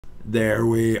There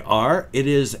we are. It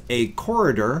is a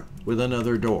corridor with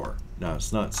another door. Now,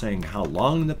 it's not saying how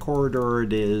long the corridor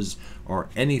it is or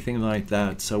anything like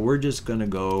that, so we're just going to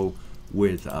go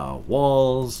with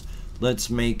walls. Let's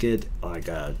make it like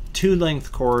a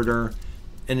 2-length corridor,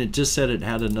 and it just said it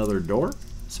had another door.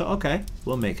 So, okay,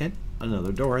 we'll make it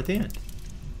another door at the end.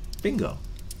 Bingo.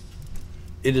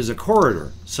 It is a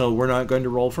corridor, so we're not going to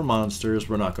roll for monsters.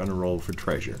 We're not going to roll for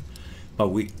treasure. But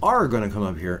we are going to come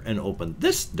up here and open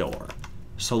this door.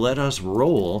 So let us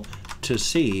roll to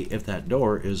see if that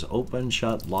door is open,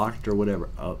 shut, locked, or whatever.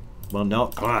 Oh, well, no,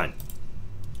 come on.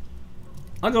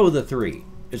 I'll go with a 3.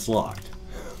 It's locked.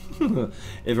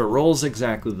 If it rolls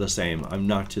exactly the same, I'm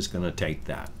not just going to take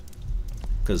that,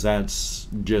 because that's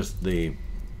just the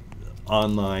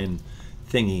online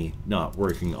thingy not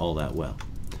working all that well.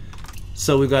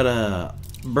 So we've got to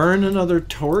burn another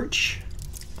torch.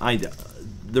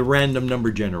 The random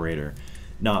number generator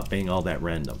not being all that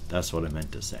random. That's what I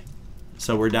meant to say.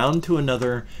 So we're down to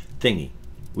another thingy.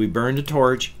 We burned a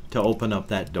torch to open up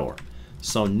that door.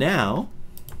 So now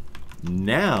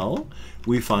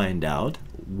we find out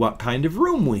what kind of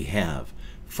room we have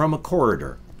from a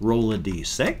corridor. Roll a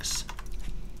d6.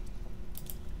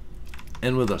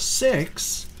 And with a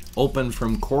 6, open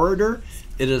from corridor,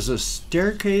 it is a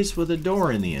staircase with a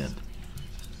door in the end.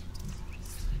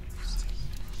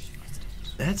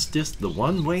 That's just the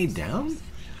one way down?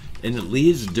 And it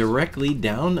leads directly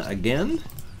down again?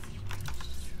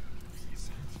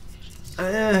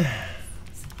 I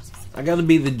gotta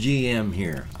be the GM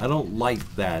here. I don't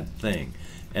like that thing.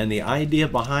 And the idea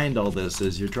behind all this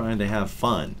is you're trying to have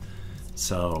fun.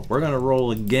 So we're gonna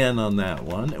roll again on that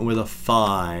one. And with a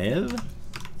 5,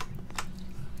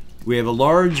 we have a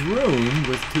large room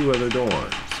with 2 other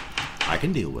doors. I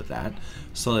can deal with that.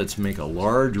 So let's make a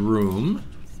large room,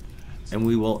 and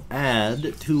we will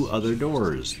add 2 other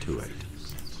doors to it.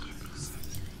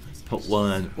 Put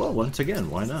one, well, once again,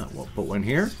 why not? We'll put one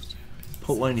here,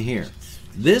 put one here.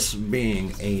 This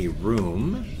being a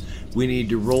room, we need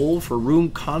to roll for room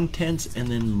contents and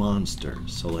then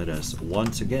monsters. So let us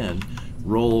once again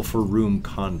roll for room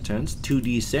contents.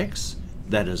 2d6,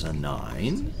 that is a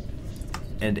 9.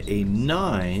 And a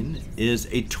 9 is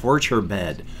a torture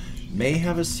bed. May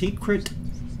have a secret,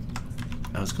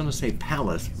 I was going to say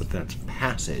palace, but that's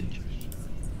passage.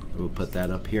 We'll put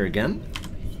that up here again.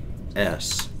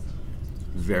 S.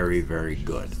 Very, very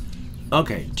good.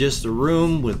 Okay, just a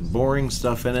room with boring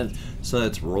stuff in it. So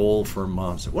let's roll for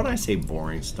monster. When I say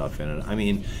boring stuff in it, I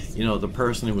mean, you know, the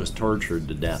person who was tortured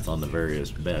to death on the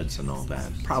various beds and all that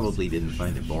probably didn't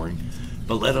find it boring.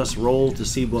 But let us roll to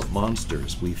see what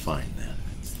monsters we find then.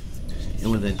 And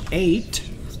with an 8,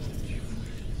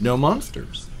 no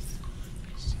monsters.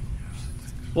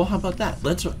 Well, how about that?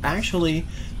 Let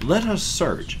us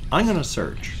search. I'm going to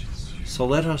search. So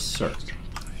let us search.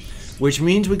 Which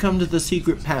means we come to the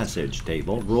secret passage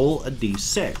table. Roll a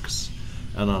d6.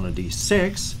 And on a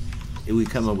d6, if we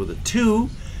come up with a 2,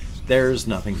 there's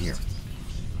nothing here.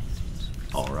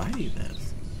 Alrighty then.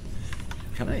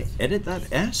 Can I edit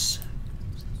that S?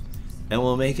 And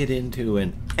we'll make it into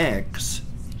an X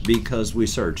because we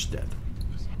searched it.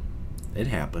 It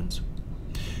happens.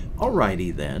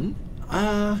 Alrighty then.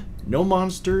 No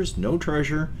monsters, no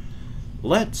treasure.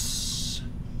 Let's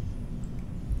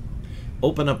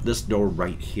open up this door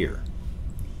right here.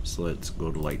 So let's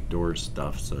go to like door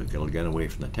stuff so it'll get away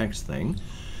from the text thing.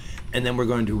 And then we're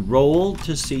going to roll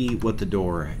to see what the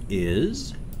door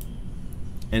is.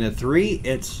 And a 3,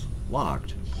 it's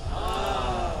locked.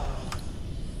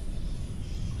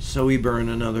 So we burn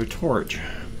another torch.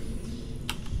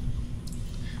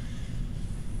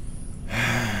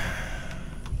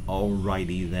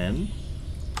 Alrighty then.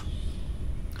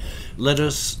 Let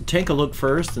us take a look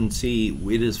first and see.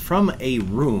 It is from a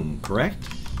room, correct?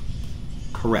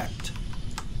 Correct.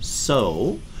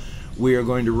 So we are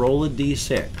going to roll a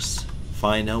d6.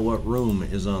 Find out what room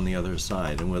is on the other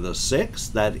side. And with a 6,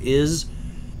 that is...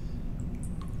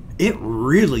 It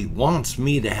really wants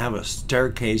me to have a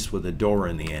staircase with a door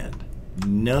in the end.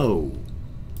 No.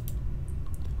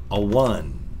 A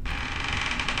 1.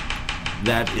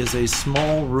 That is a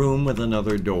small room with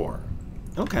another door.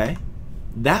 Okay.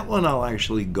 That one I'll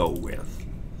actually go with.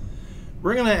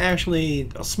 We're going to actually,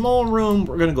 a small room,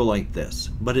 we're going to go like this.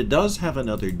 But it does have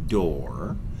another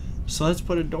door. So let's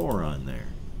put a door on there.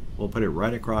 We'll put it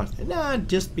right across. Nah,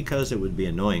 just because it would be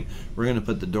annoying. We're going to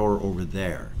put the door over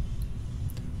there.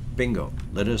 Bingo.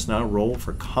 Let us now roll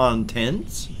for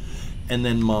contents and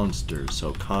then monsters.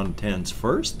 So contents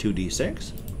first,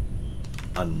 2d6.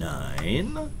 A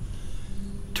 9.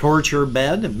 Torture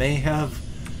bed may have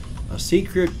a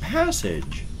secret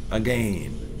passage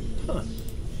again. Huh.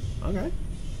 Okay.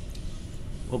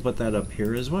 we'll put that up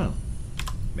here as well.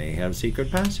 May have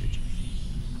secret passage.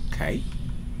 Okay.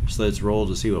 So let's roll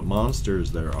to see what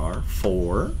monsters there are.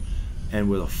 4. And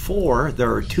with a 4,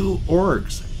 there are 2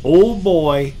 orcs. Oh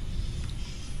boy.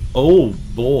 Oh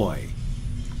boy.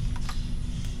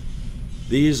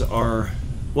 These are...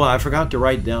 Well, I forgot to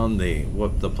write down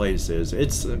what the place is.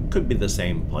 It could be the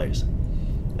same place.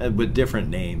 With different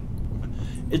name.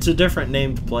 It's a different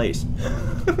named place.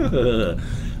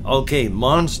 Okay,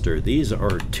 monster. These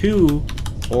are 2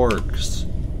 orcs.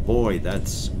 Boy,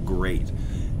 that's great.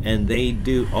 And they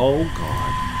do... Oh,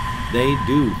 God. They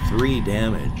do 3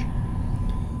 damage.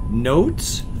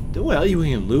 Notes? Well, you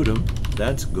can loot them.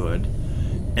 That's good.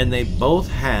 And they both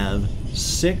have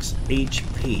 6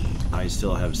 HP. I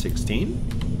still have 16.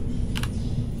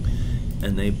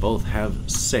 And they both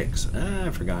have 6. I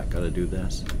forgot. Gotta do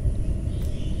this.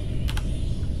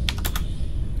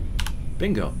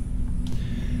 Bingo.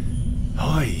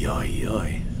 Oi, oi,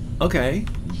 oi. Okay.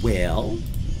 Well,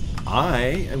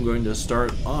 I am going to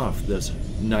start off this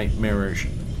nightmarish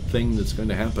thing that's going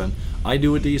to happen. I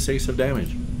do a d6 of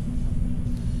damage.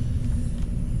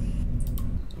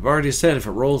 I've already said if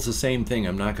it rolls the same thing,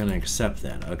 I'm not going to accept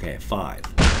that. Okay, 5.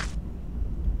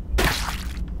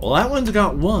 Well, that one's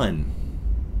got 1.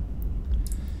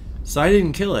 So I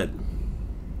didn't kill it.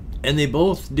 And they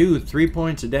both do 3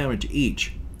 points of damage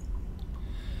each.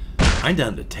 I'm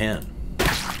down to 10.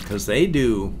 Because they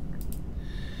do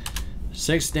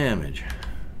 6 damage.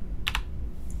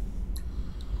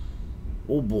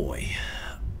 Oh boy.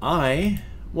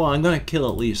 Well, I'm going to kill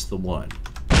at least the one.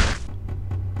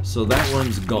 So that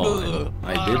one's gone.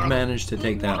 I did manage to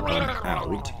take that one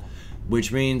out.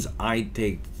 Which means I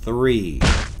take 3.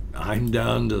 I'm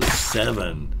down to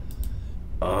 7.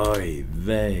 Oy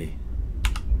vey.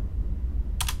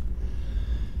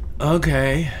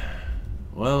 Okay.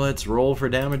 Well, let's roll for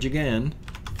damage again.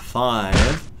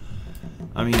 5.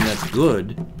 I mean, that's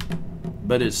good.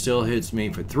 But it still hits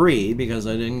me for 3 because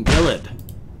I didn't kill it.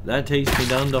 That takes me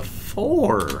down to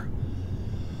 4.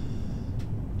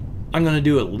 I'm going to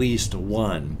do at least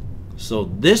 1.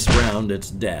 So this round, it's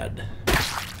dead.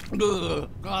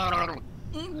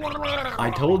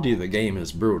 I told you the game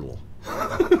is brutal.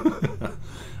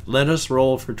 Let us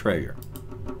roll for treasure.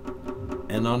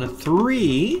 And on a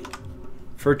 3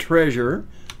 for treasure,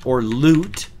 or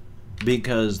loot,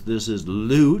 because this is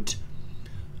loot,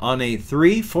 on a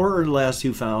 3, 4 or less,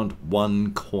 you found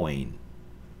 1 coin.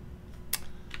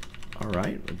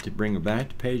 Alright, to bring it back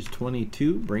to page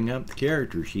 22, bring up the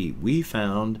character sheet. We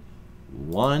found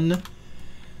 1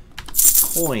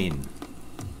 coin.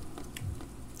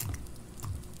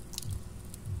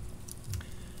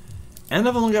 And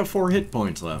I've only got 4 hit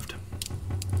points left.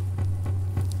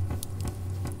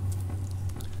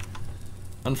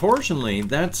 Unfortunately,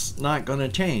 that's not going to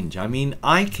change. I mean,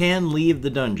 I can leave the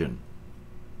dungeon.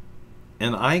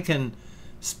 And I can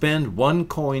spend 1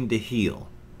 coin to heal.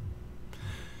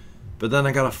 But then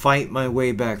I got to fight my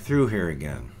way back through here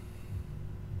again.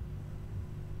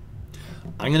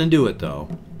 I'm going to do it, though.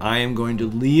 I am going to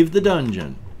leave the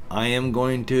dungeon. I am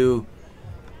going to...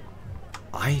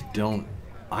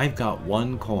 I've got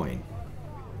 1 coin.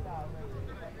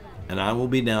 And I will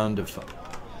be down to...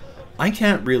 I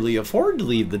can't really afford to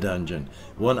leave the dungeon.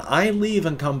 When I leave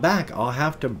and come back, I'll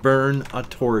have to burn a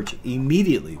torch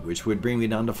immediately, which would bring me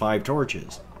down to 5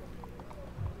 torches.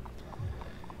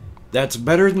 That's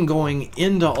better than going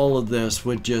into all of this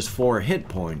with just 4 hit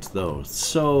points, though.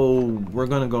 So we're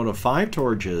going to go to 5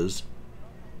 torches.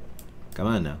 Come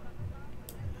on now.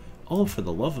 Oh, for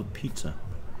the love of pizza.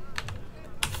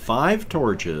 5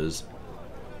 torches.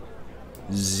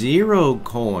 0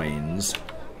 coins.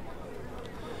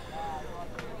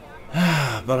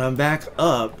 But I'm back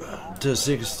up to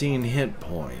 16 hit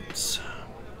points.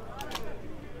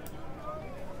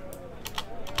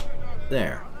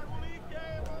 There.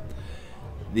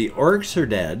 The orcs are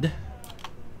dead,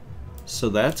 so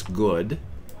that's good.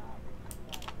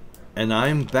 And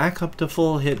I'm back up to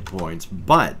full hit points,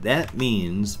 but that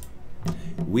means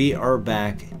we are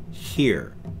back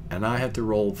here. And I have to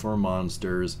roll for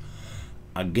monsters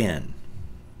again.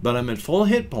 But I'm at full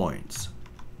hit points.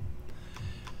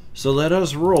 So let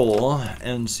us roll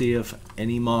and see if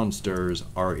any monsters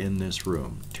are in this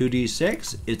room.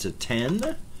 2d6, it's a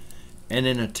 10. And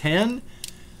in a 10,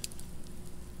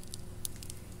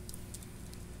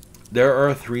 there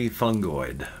are 3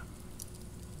 fungoid.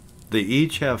 They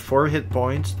each have 4 hit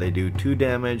points, they do 2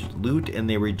 damage, loot, and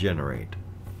they regenerate.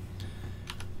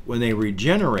 When they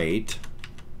regenerate,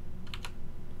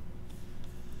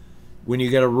 when you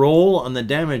get a roll on the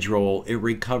damage roll, it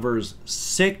recovers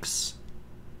 6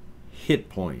 hit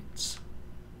points.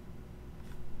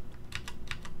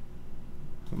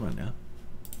 Come on now.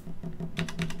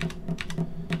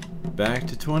 Back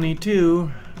to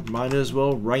 22. Might as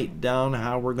well write down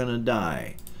how we're going to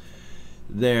die.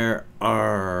 There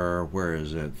are, where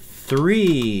is it?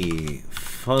 3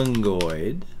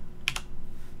 fungoid.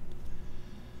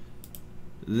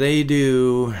 They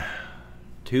do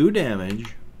 2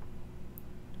 damage.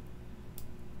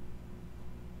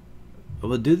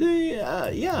 Well, do they?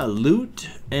 Yeah, loot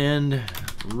and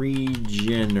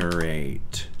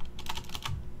regenerate.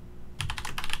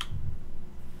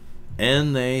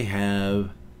 And they have,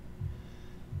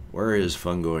 where is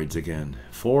fungoids again?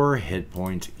 4 hit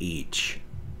points each.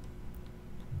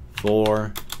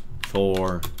 4,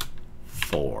 4,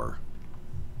 4.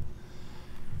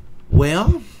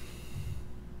 Well,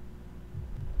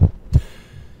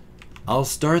 I'll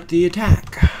start the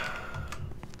attack.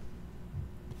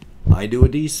 I do a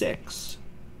d6.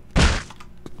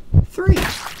 3.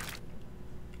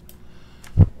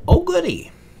 Oh,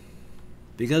 goody.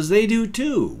 Because they do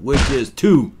 2, which is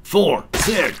 2, 4,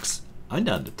 6. I'm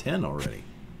down to 10 already.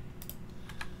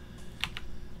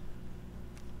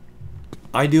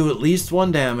 I do at least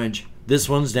 1 damage. This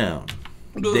one's down.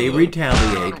 They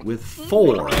retaliate with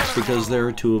 4 because there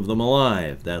are 2 of them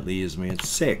alive. That leaves me at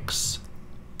 6.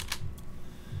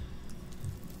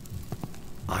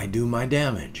 I do my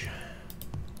damage.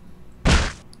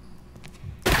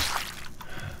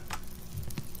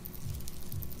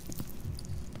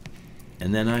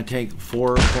 And then I take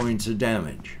 4 points of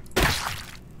damage,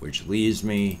 which leaves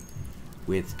me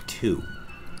with 2.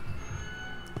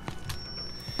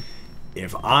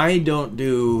 If I don't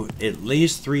do at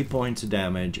least 3 points of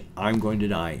damage, I'm going to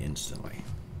die instantly.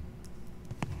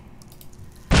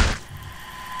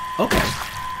 Okay.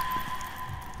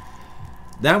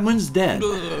 That one's dead.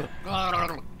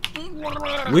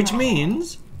 Which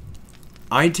means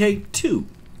I take 2.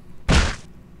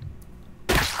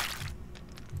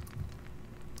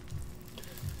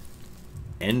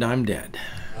 And I'm dead.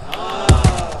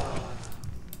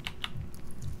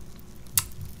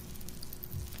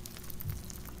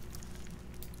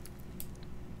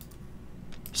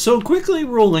 So quickly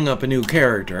rolling up a new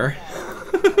character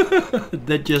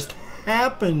that just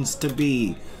happens to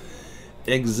be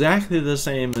exactly the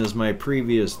same as my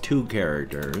previous 2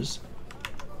 characters,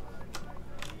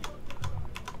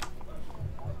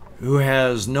 who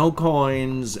has no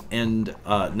coins and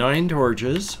 9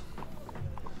 torches.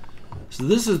 So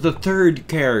this is the 3rd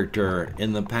character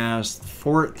in the past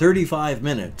 35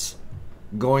 minutes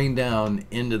going down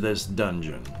into this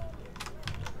dungeon.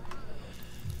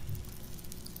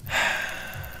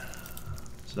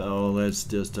 So let's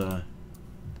just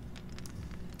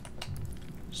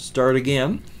start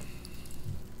again.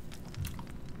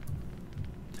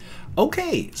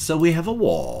 Okay, so we have a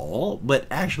wall, but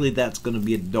actually that's going to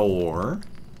be a door.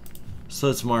 So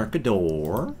let's mark a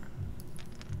door.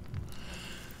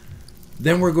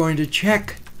 Then we're going to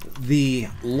check the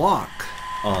lock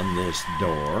on this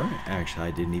door. Actually,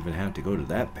 I didn't even have to go to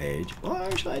that page. Well,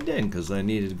 actually I did, because I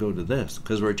needed to go to this.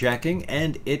 Because we're checking,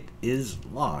 and it is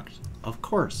locked. Of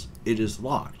course, it is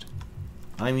locked.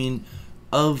 I mean,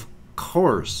 of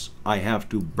course I have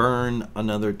to burn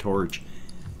another torch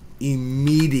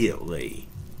immediately.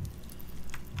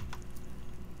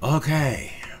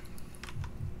 Okay.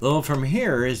 Well, from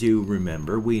here, as you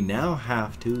remember, we now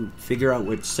have to figure out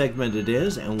which segment it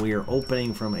is, and we are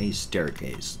opening from a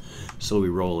staircase. So we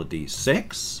roll a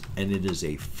d6, and it is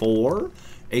a 4,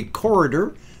 a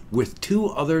corridor with 2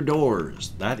 other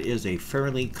doors. That is a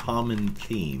fairly common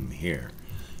theme here.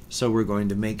 So we're going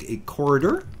to make a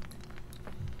corridor.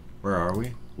 Where are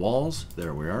we? Walls.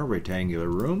 There we are. Rectangular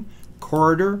room.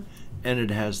 Corridor, and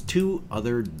it has 2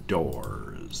 other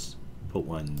doors. Put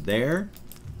one there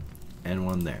and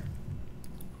one there.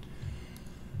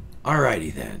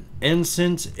 Alrighty then. And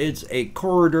since it's a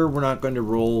corridor, we're not going to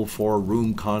roll for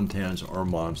room contents or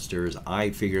monsters. I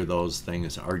figure those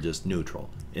things are just neutral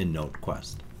in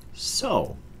Notequest.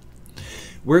 So,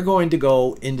 we're going to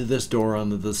go into this door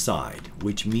on the side,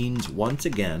 which means once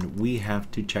again we have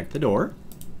to check the door.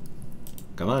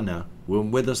 Come on now.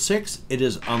 With a 6, it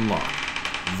is unlocked.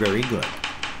 Very good.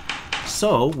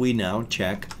 So, we now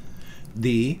check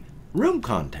the room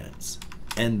contents,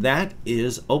 and that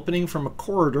is opening from a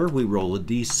corridor. We roll a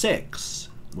d6.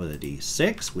 With a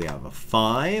d6 we have a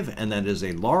 5, and that is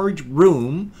a large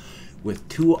room with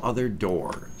 2 other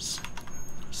doors.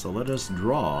 So let us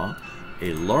draw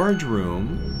a large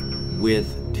room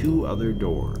with 2 other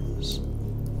doors,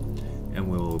 and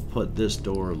we'll put this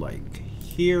door like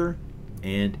here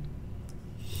and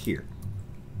here.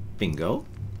 Bingo.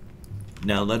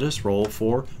 Now let us roll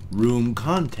for room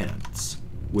contents,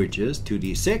 which is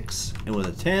 2d6, and with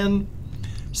a 10,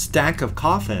 stack of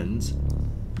coffins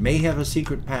may have a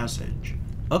secret passage.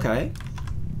 Okay.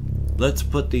 Let's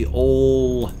put the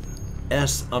old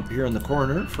S up here in the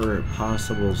corner for a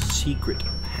possible secret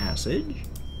passage.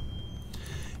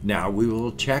 Now we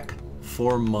will check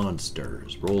for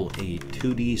monsters. Roll a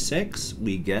 2d6.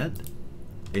 We get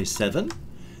a 7.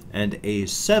 And a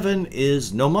 7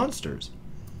 is no monsters.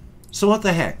 So what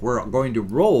the heck? We're going to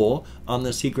roll on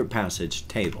the secret passage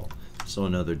table. So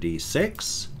another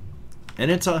d6.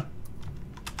 And it's a...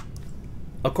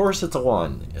 Of course it's a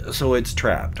 1. So it's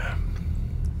trapped.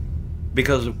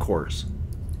 Because of course.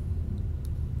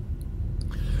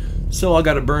 So I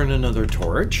gotta burn another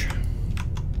torch.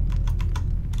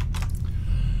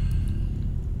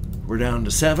 We're down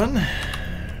to 7.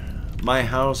 My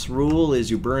house rule is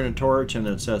you burn a torch and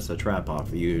it sets the trap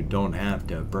off. You don't have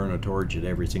to burn a torch at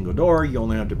every single door. You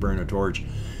only have to burn a torch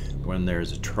when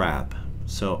there's a trap.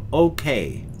 So,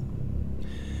 okay.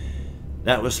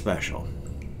 That was special.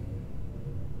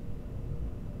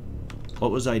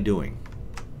 What was I doing?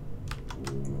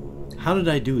 How did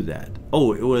I do that?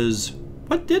 Oh, it was...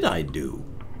 What did I do?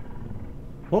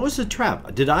 What was the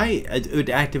trap? Did I... It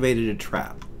activated a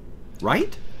trap.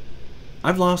 Right?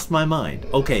 I've lost my mind.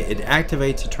 Okay, it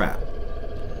activates a trap.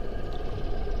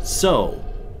 So,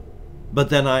 but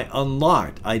then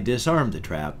I disarmed the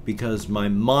trap because my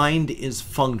mind is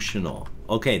functional.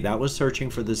 Okay, that was searching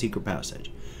for the secret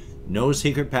passage. No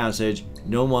secret passage,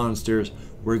 no monsters.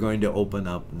 We're going to open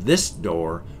up this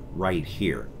door right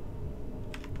here.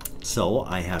 So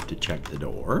I have to check the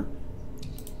door.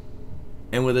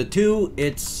 And with a 2,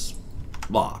 it's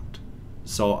locked.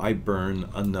 So I burn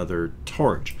another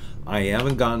torch. I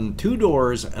haven't gotten 2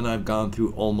 doors and I've gone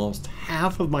through almost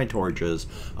half of my torches.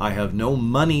 I have no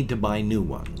money to buy new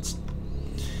ones.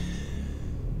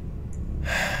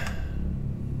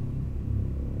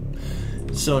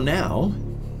 So now,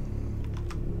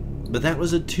 but that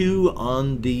was a 2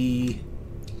 on the,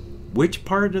 which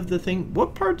part of the thing?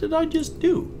 What part did I just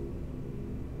do?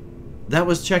 That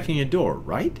was checking a door,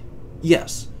 right?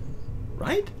 Yes.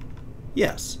 Right?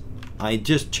 Yes. I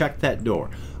just checked that door.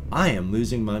 I am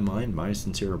losing my mind. My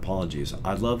sincere apologies.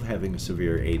 I love having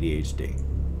severe ADHD.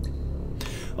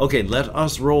 Okay, let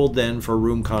us roll then for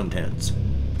room contents.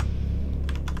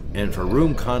 And for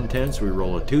room contents, we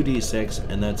roll a 2d6,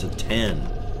 and that's a 10.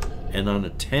 And on a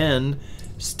 10,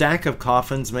 stack of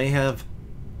coffins may have...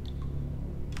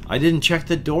 I didn't check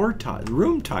the door type,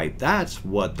 room type. That's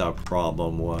what the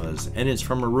problem was. And it's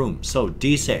from a room. So,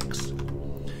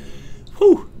 d6.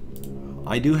 Whew.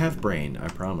 I do have brain, I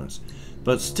promise.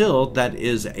 But still, that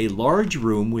is a large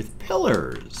room with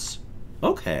pillars.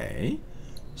 Okay.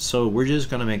 So we're just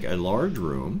going to make a large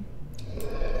room.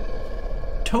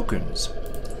 Tokens.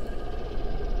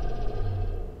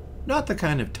 Not the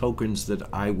kind of tokens that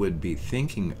I would be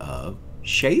thinking of.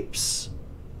 Shapes?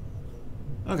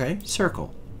 Okay,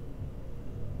 circle.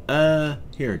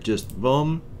 Here, just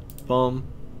boom, boom,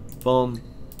 boom,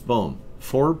 boom.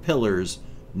 4 pillars,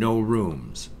 no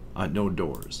rooms, no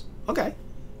doors. Okay.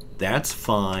 That's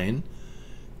fine.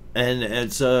 And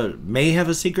it's may have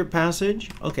a secret passage.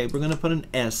 Okay, we're going to put an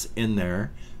S in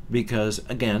there because,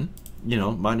 again, you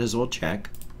know, might as well check.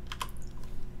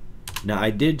 Now,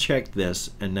 I did check this,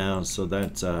 and now, so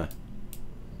that's, that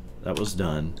was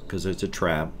done because it's a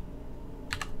trap.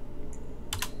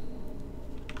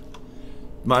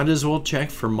 Might as well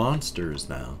check for monsters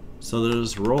now. So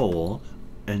let's roll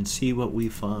and see what we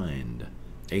find.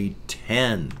 A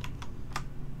 10.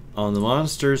 On the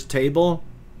monsters table,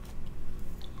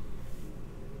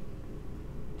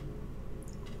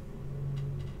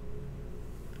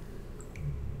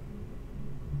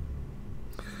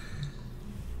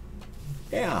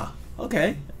 yeah,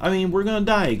 okay. I mean, we're gonna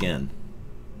die again.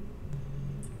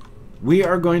 We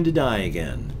are going to die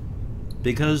again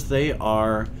because they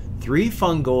are 3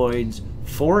 fungoids,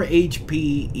 4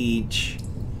 HP each.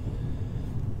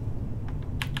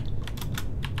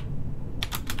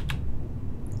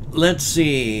 Let's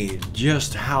see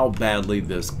just how badly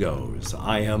this goes.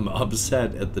 I am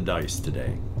upset at the dice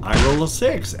today. I roll a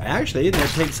 6. Actually, that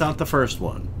takes out the first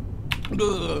one.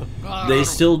 They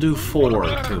still do 4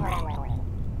 to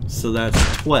me. So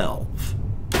that's 12.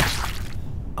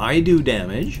 I do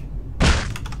damage.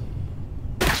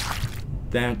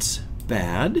 That's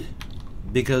bad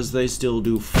because they still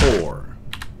do 4.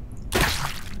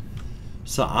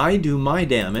 So I do my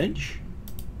damage.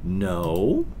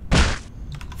 No.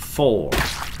 4.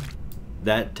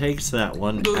 That takes that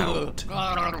one out.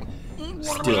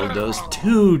 Still does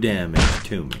 2 damage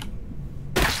to me.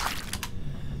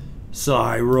 So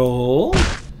I roll.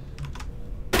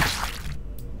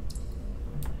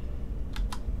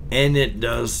 And it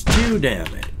does 2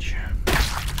 damage.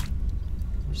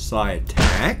 So I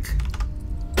attack,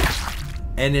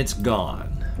 and it's gone.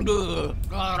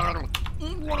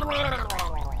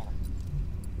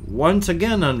 Once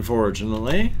again,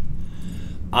 unfortunately,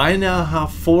 I now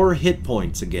have 4 hit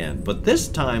points again, but this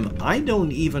time I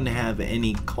don't even have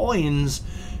any coins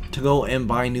to go and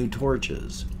buy new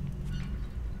torches.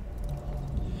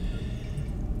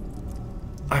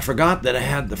 I forgot that I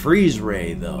had the freeze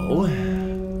ray though.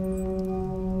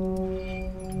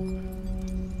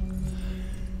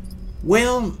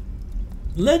 Well,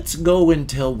 let's go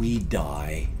until we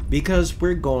die, because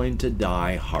we're going to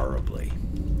die horribly.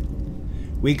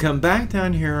 We come back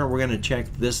down here and we're going to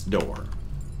check this door.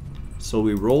 So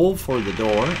we roll for the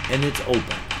door and it's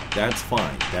open. That's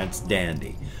fine. That's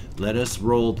dandy. Let us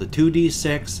roll the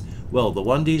 2d6. Well, the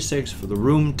 1d6 for the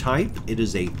room type. It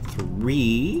is a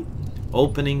 3.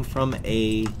 Opening from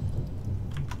a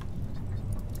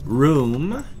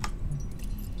room.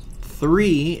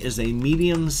 3 is a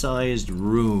medium-sized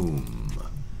room.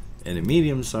 And a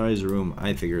medium-sized room,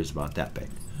 I figure, is about that big.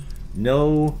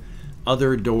 No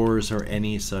other doors or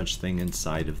any such thing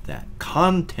inside of that.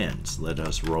 Contents, let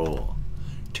us roll.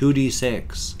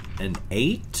 2d6, an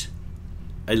 8.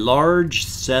 A large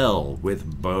cell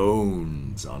with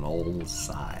bones on all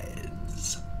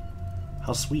sides.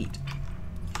 How sweet.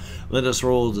 Let us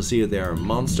roll to see if there are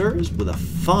monsters. With a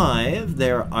 5,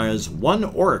 there is 1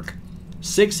 orc.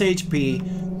 6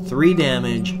 HP, 3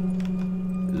 damage,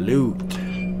 loot.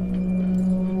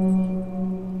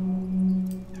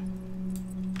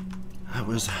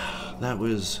 That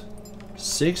was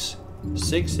 6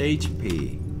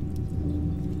 HP.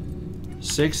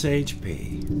 6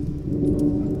 HP.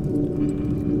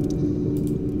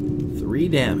 3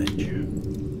 damage.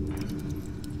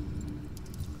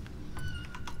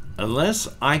 Unless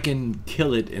I can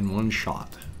kill it in 1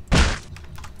 shot.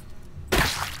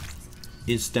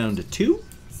 It's down to 2.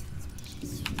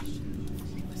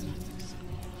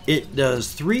 It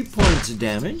does 3 points of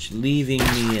damage, leaving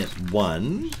me at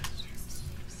 1.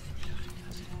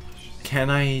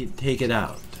 Can I take it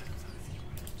out?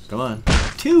 Come on.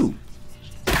 2.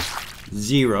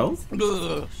 0.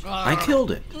 I killed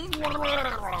it.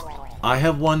 I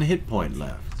have 1 hit point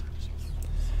left.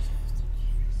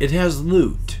 It has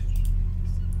loot.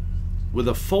 With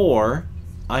a 4,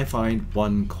 I find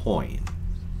 1 coin.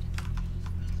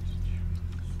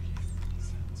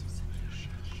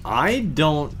 I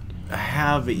don't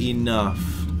have enough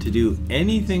to do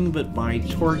anything but buy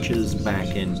torches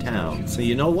back in town. So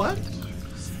you know what?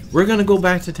 We're going to go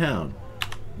back to town.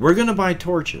 We're going to buy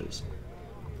torches.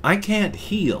 I can't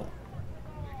heal.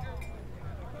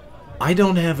 I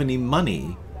don't have any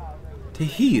money to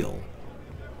heal.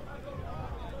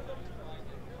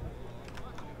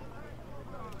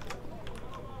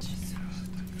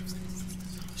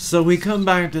 So we come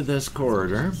back to this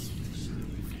corridor.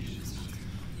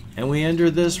 And we enter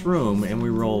this room and we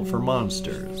roll for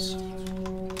monsters.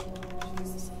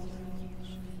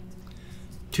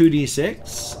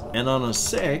 2d6, and on a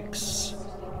 6,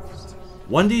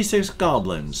 1d6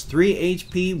 goblins, 3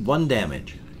 HP, 1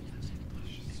 damage.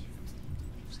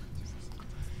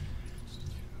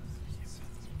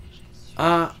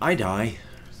 I die.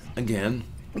 Again.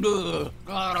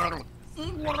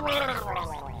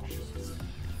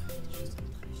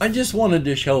 I just wanted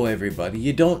to show everybody,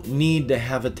 you don't need to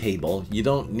have a table, you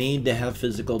don't need to have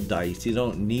physical dice, you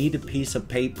don't need a piece of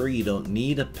paper, you don't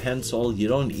need a pencil, you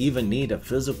don't even need a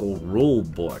physical rule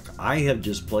book. I have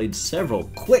just played several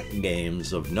quick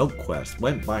games of Notequest,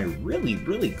 went by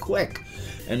really quick,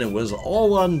 and it was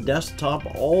all on desktop,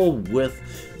 all with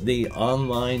the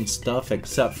online stuff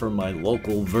except for my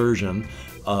local version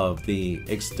of the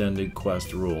extended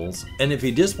quest rules. And if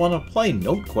you just want to play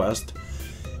Notequest,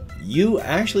 you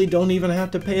actually don't even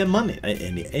have to pay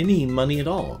any money at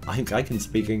all. I can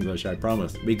speak English, I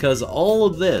promise. Because all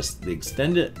of this, the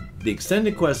extended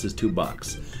quest is $2.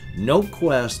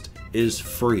 Notequest is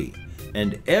free.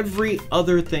 And every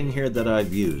other thing here that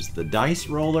I've used, the dice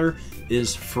roller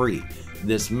is free.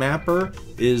 This mapper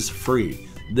is free.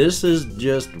 This is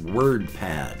just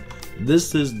WordPad.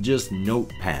 This is just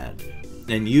Notepad.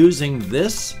 And using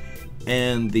this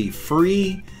and the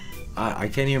free, I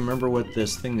can't even remember what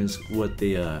this thing is, what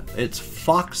the, it's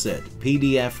Foxit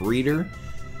PDF reader.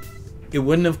 It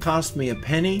wouldn't have cost me a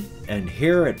penny, and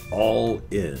here it all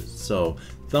is. So,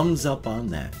 thumbs up on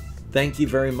that. Thank you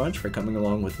very much for coming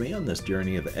along with me on this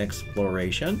journey of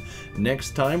exploration.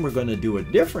 Next time, we're going to do a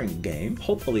different game,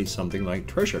 hopefully something like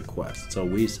Treasure Quest. So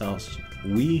we shall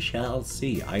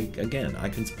see. Again, I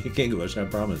can speak English, I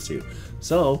promise you.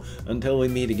 So, until we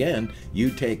meet again, you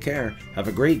take care. Have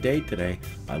a great day today.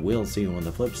 I will see you on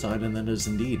the flip side, and that is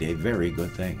indeed a very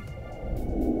good thing.